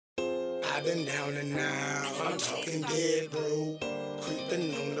I've been down and out, I'm talking dead broke,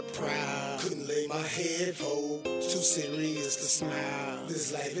 creeping on the prowl. Couldn't lay my head forward, too serious to smile.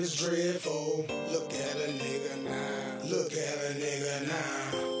 This life is dreadful, look at a nigga now, look at a nigga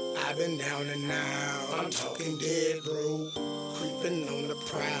now. I've been down and out, I'm talking dead broke, creeping on the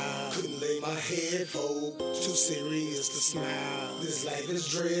prowl. Couldn't lay my head forward, too serious to smile. This life is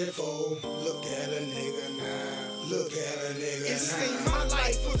dreadful, look at a nigga now, look at a nigga now. It seemed my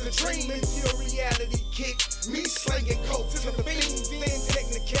life was a dream until reality kicked. Me slinging coke to the fiends, then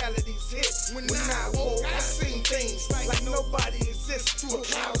technicalities hit. When I woke, I seen things like nobody exists. Through a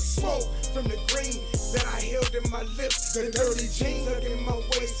cloud of smoke from the green that I held in my lips. The dirty jeans up in my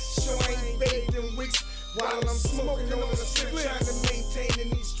waist, sure I ain't bathed in weeks. While I'm smoking on the slip, trying to maintain in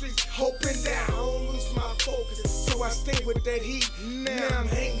these streets, hoping that I don't lose my focus. So I stay with that heat. Now I'm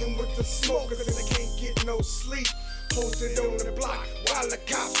hanging with the smokers and I can't get no sleep. Posted on the block while the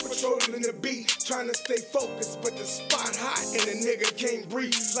cops patrolling the beat, trying to stay focused, but the spot hot and the nigga can't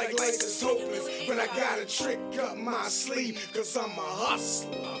breathe. Like life is hopeless, but I got a trick up my sleeve, cause I'm a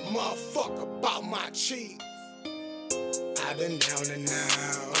hustler, motherfucker, about my cheese. I've been down and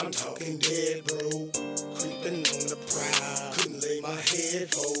out, I'm talking dead broke, creeping on the prowl. Couldn't lay my head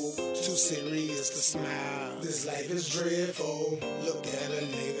forward, too serious to smile. This life is dreadful, look at a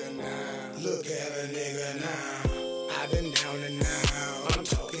nigga now, look at a nigga now. I've been down and out, I'm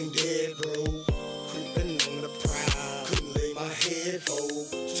talking dead broke, creeping on the prowl. Couldn't lay my head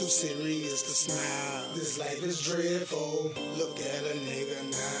forward, too serious to smile. This life is dreadful, look at a nigga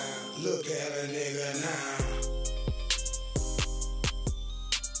now, look at a nigga now.